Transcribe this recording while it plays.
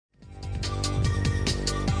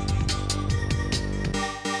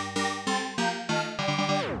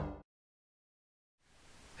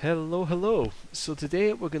Hello. So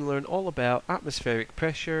today we're going to learn all about atmospheric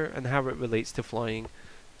pressure and how it relates to flying.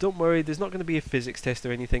 Don't worry, there's not going to be a physics test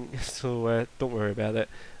or anything, so don't worry about it.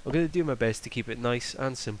 I'm going to do my best to keep it nice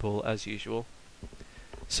and simple as usual.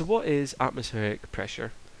 So what is atmospheric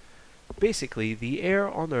pressure? Basically, the air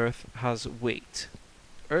on Earth has weight.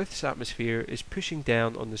 Earth's atmosphere is pushing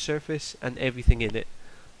down on the surface and everything in it.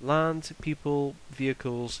 Land, people,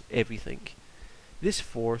 vehicles, everything. This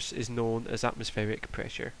force is known as atmospheric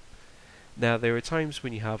pressure. Now there are times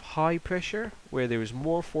when you have high pressure, where there is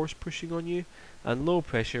more force pushing on you, and low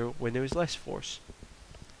pressure when there is less force.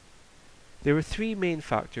 There are three main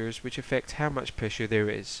factors which affect how much pressure there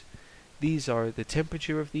is. These are the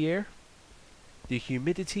temperature of the air, the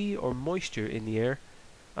humidity or moisture in the air,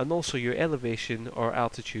 and also your elevation or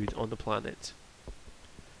altitude on the planet.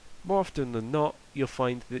 More often than not, you'll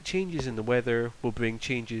find that changes in the weather will bring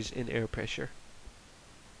changes in air pressure.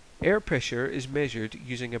 Air pressure is measured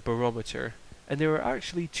using a barometer, and there are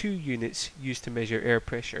actually two units used to measure air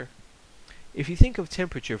pressure. If you think of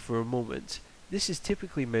temperature for a moment, this is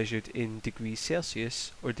typically measured in degrees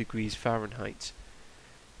Celsius or degrees Fahrenheit.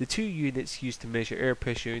 The two units used to measure air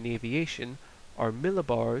pressure in aviation are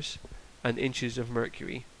millibars and inches of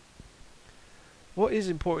mercury. What is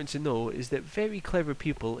important to know is that very clever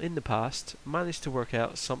people in the past managed to work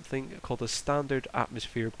out something called a standard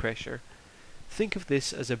atmosphere pressure. Think of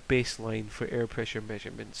this as a baseline for air pressure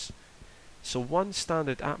measurements. So one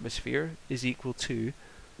standard atmosphere is equal to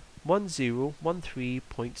 1013.25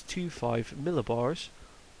 millibars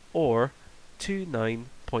or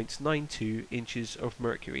 29.92 inches of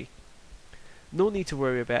mercury. No need to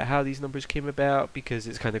worry about how these numbers came about because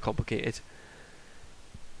it's kind of complicated.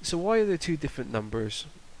 So why are there two different numbers?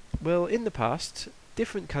 Well, in the past,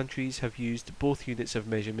 different countries have used both units of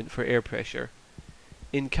measurement for air pressure.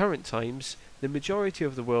 In current times, the majority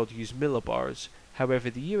of the world use millibars, however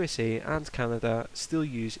the USA and Canada still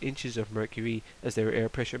use inches of mercury as their air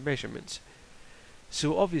pressure measurements.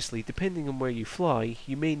 So obviously, depending on where you fly,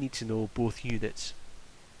 you may need to know both units.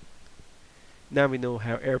 Now we know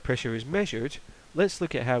how air pressure is measured, let's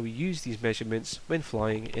look at how we use these measurements when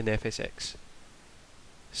flying in FSX.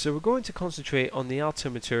 So we're going to concentrate on the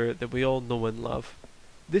altimeter that we all know and love.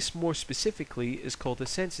 This more specifically is called a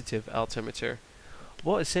sensitive altimeter.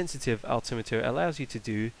 What a sensitive altimeter allows you to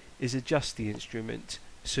do is adjust the instrument,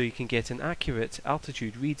 so you can get an accurate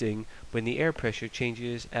altitude reading when the air pressure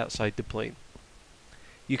changes outside the plane.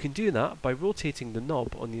 You can do that by rotating the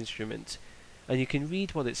knob on the instrument, and you can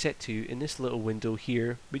read what it's set to in this little window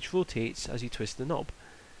here, which rotates as you twist the knob.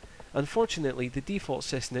 Unfortunately, the default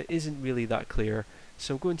Cessna isn't really that clear,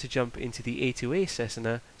 so I'm going to jump into the A2A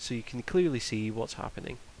Cessna so you can clearly see what's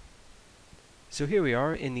happening. So here we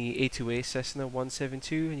are in the A2A Cessna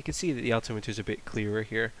 172, and you can see that the altimeter is a bit clearer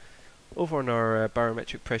here. Over on our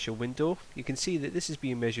barometric pressure window, you can see that this is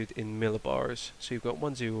being measured in millibars. So you've got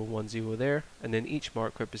 1010 there, and then each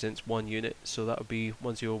mark represents one unit, so that would be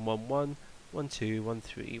 1011, 12, 13,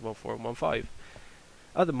 14, and 15.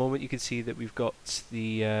 At the moment you can see that we've got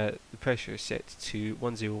the pressure set to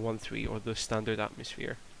 1013, or the standard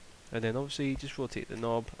atmosphere. And then obviously you just rotate the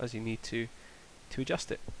knob as you need to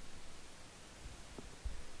adjust it.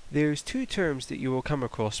 There's two terms that you will come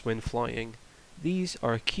across when flying. These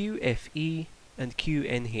are QFE and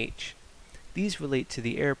QNH. These relate to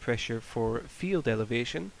the air pressure for field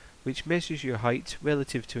elevation, which measures your height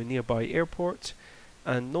relative to a nearby airport,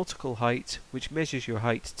 and nautical height, which measures your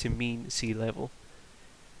height to mean sea level.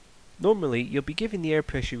 Normally, you'll be given the air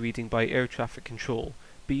pressure reading by air traffic control,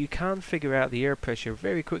 but you can figure out the air pressure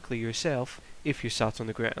very quickly yourself if you're sat on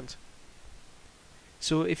the ground.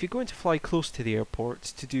 So if you're going to fly close to the airport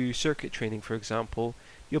to do circuit training, for example,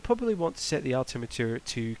 you'll probably want to set the altimeter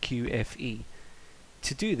to QFE.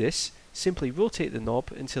 To do this, simply rotate the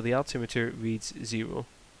knob until the altimeter reads 0.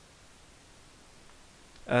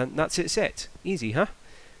 And that's it set. Easy, huh?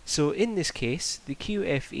 So in this case, the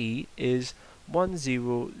QFE is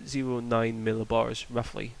 1009 millibars,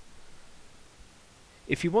 roughly.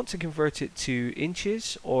 If you want to convert it to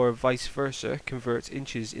inches, or vice versa, convert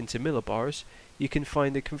inches into millibars, you can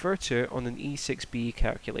find a converter on an E6B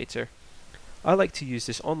calculator. I like to use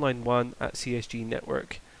this online one at CSG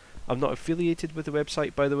Network. I'm not affiliated with the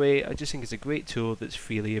website, by the way, I just think it's a great tool that's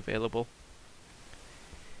freely available.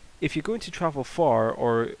 If you're going to travel far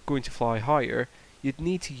or going to fly higher, you'd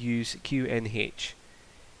need to use QNH.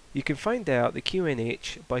 You can find out the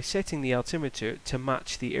QNH by setting the altimeter to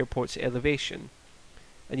match the airport's elevation,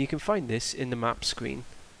 and you can find this in the map screen.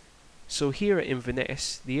 So here at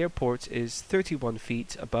Inverness, the airport is 31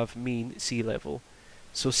 feet above mean sea level,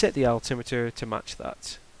 so set the altimeter to match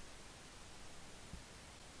that.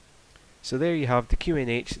 So there you have the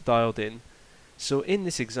QNH dialed in. So in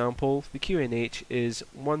this example, the QNH is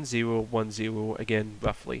 1010 again,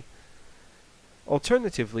 roughly.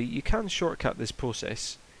 Alternatively, you can shortcut this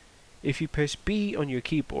process. If you press B on your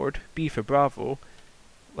keyboard, B for Bravo,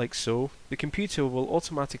 like so, the computer will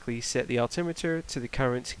automatically set the altimeter to the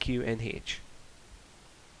current QNH.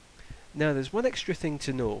 Now there's one extra thing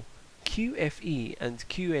to know. QFE and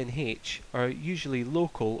QNH are usually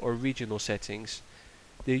local or regional settings.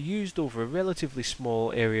 They're used over a relatively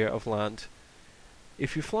small area of land.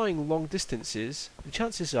 If you're flying long distances, the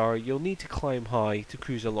chances are you'll need to climb high to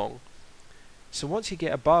cruise along. So once you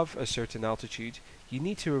get above a certain altitude, you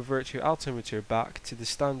need to revert your altimeter back to the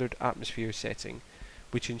standard atmosphere setting,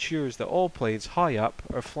 which ensures that all planes high up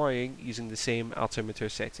are flying using the same altimeter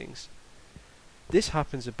settings. This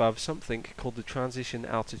happens above something called the transition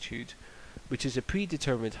altitude, which is a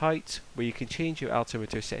predetermined height where you can change your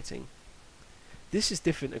altimeter setting. This is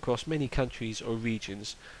different across many countries or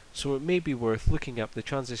regions, so it may be worth looking up the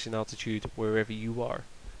transition altitude wherever you are.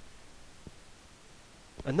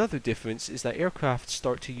 Another difference is that aircraft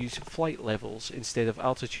start to use flight levels instead of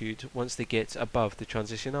altitude once they get above the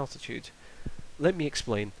transition altitude. Let me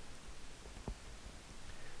explain.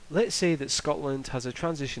 Let's say that Scotland has a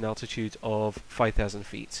transition altitude of 5,000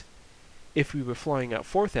 feet. If we were flying at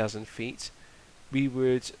 4,000 feet, we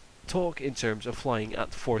would talk in terms of flying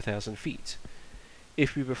at 4,000 feet.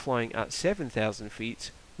 If we were flying at 7,000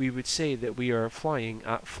 feet, we would say that we are flying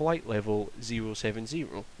at flight level 070.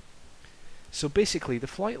 So basically, the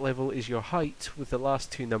flight level is your height with the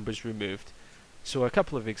last two numbers removed. So a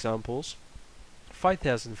couple of examples.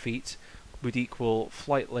 5,000 feet would equal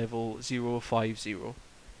flight level 050.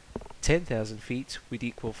 10,000 feet would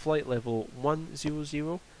equal flight level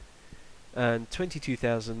 100. And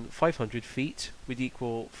 22,500 feet would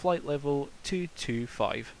equal flight level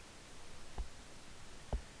 225.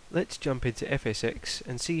 Let's jump into FSX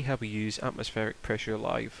and see how we use atmospheric pressure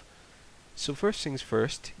live. So first things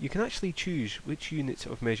first, you can actually choose which unit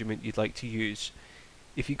of measurement you'd like to use.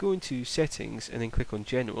 If you go into Settings and then click on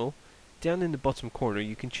General, down in the bottom corner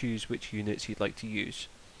you can choose which units you'd like to use.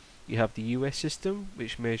 You have the US system,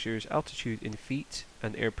 which measures altitude in feet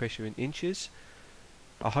and air pressure in inches,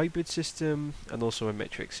 a hybrid system, and also a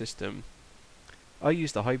metric system. I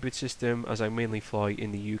use the hybrid system as I mainly fly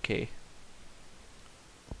in the UK.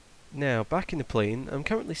 Now, back in the plane, I'm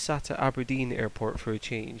currently sat at Aberdeen Airport for a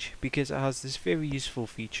change, because it has this very useful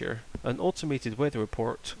feature, an automated weather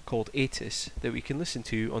report called ATIS, that we can listen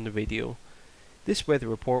to on the radio. This weather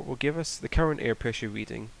report will give us the current air pressure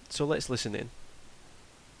reading, so let's listen in.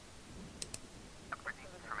 Aberdeen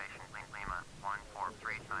information, Lima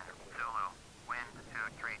 1439, Zulu, wind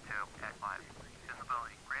 232 at 5,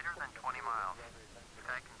 visibility greater than 20 miles,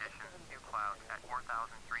 sky conditions, few clouds at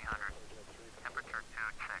 4,300, temperature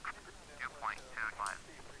 26, dew point 25,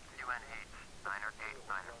 UNH 989,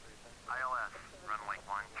 ILS runway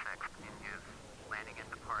 16 in use, landing and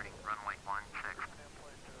departing runway 16,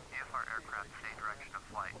 VFR aircraft say direction of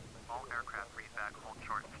flight, all aircraft read back hold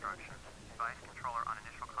short instructions, advise controller on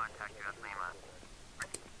initial contact US Lima.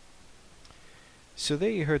 So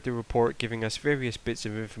there you heard the report giving us various bits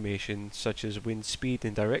of information such as wind speed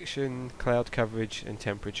and direction, cloud coverage and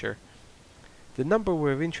temperature. The number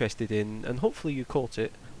we're interested in, and hopefully you caught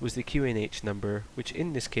it, was the QNH number, which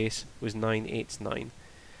in this case was 989.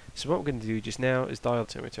 So what we're going to do just now is dial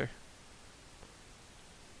altimeter.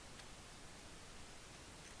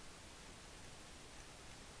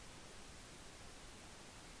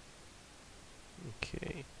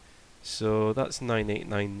 Okay, so that's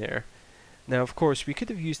 989 there. Now of course we could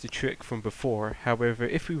have used the trick from before, however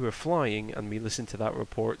if we were flying and we listened to that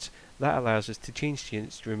report, that allows us to change the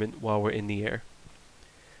instrument while we're in the air.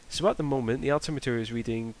 So at the moment the altimeter is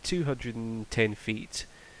reading 210 feet.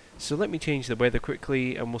 So let me change the weather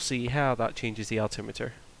quickly and we'll see how that changes the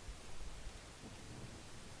altimeter.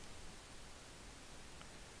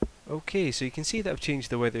 Okay, so you can see that I've changed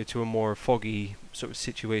the weather to a more foggy sort of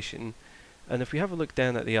situation. And if we have a look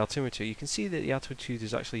down at the altimeter, you can see that the altitude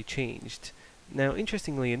has actually changed. Now,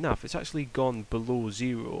 interestingly enough, it's actually gone below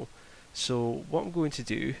zero. So what I'm going to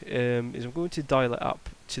do is I'm going to dial it up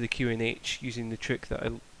to the QNH using the trick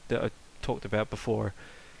that I talked about before.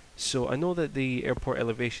 So I know that the airport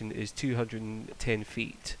elevation is 210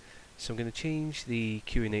 feet. So I'm going to change the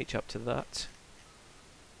QNH up to that.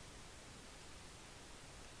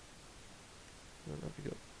 Oh, there we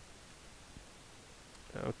go.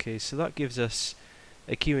 Okay, so that gives us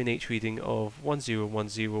a QNH reading of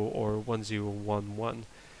 1010 or 1011.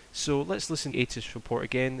 So let's listen to the ATIS report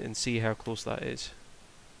again and see how close that is.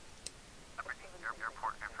 Aberdeen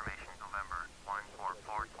Airport information, November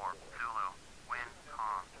 1444, Zulu, wind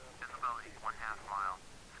calm, visibility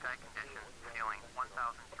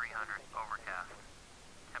 300, overcast.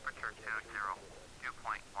 Temperature 20, dew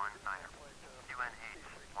point 19er. QNH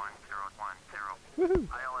 1010. Woohoo!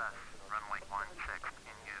 ILS, runway 16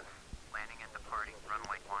 in use. Landing and departing,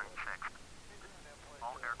 runway 16.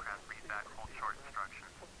 All aircraft read back hold short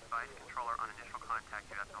instructions. Advise controller on initial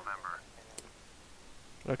contact US November.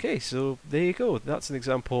 Okay, so there you go. That's an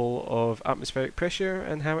example of atmospheric pressure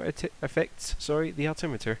and how it affects, the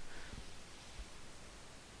altimeter.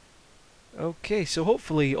 Okay, so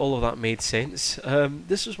hopefully all of that made sense.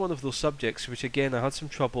 This was one of those subjects which, again, I had some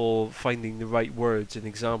trouble finding the right words and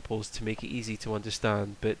examples to make it easy to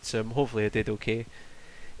understand, but hopefully I did okay.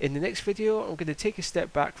 In the next video, I'm going to take a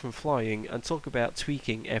step back from flying and talk about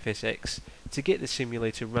tweaking FSX to get the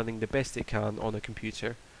simulator running the best it can on a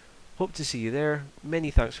computer. Hope to see you there. Many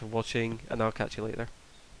thanks for watching, and I'll catch you later.